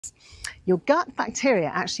Your gut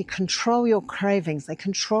bacteria actually control your cravings. They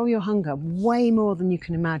control your hunger way more than you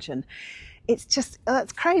can imagine. It's just,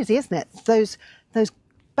 that's crazy, isn't it? Those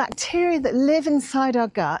bacteria that live inside our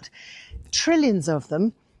gut, trillions of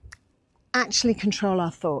them, actually control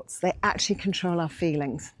our thoughts. They actually control our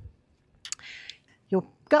feelings. Your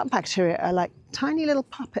gut bacteria are like tiny little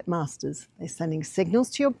puppet masters. They're sending signals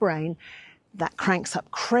to your brain that cranks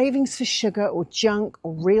up cravings for sugar or junk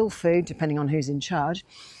or real food, depending on who's in charge.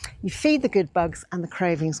 You feed the good bugs and the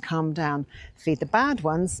cravings calm down. Feed the bad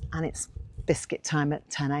ones and it's biscuit time at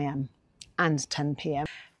 10 a.m. and 10 p.m.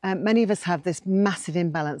 Many of us have this massive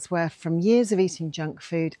imbalance where from years of eating junk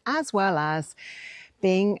food, as well as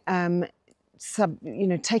being, taking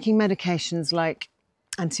medications like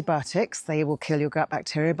antibiotics, they will kill your gut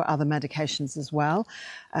bacteria, but other medications as well.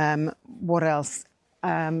 What else?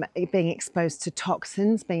 Being exposed to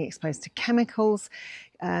toxins, being exposed to chemicals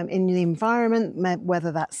in the environment,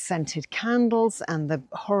 whether that's scented candles and the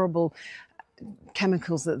horrible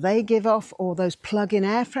chemicals that they give off, or those plug-in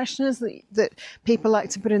air fresheners that people like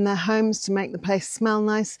to put in their homes to make the place smell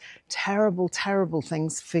nice. Terrible, terrible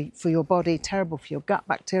things for your body, terrible for your gut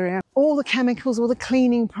bacteria. All the chemicals, all the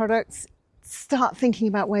cleaning products, start thinking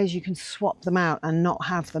about ways you can swap them out and not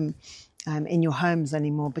have them in your homes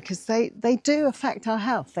anymore, because they do affect our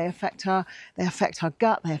health. They affect our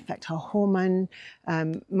gut. They affect our hormone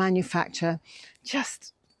manufacture. You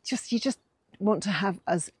just want to have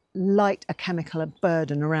as light a chemical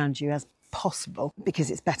burden around you as possible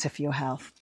because it's better for your health.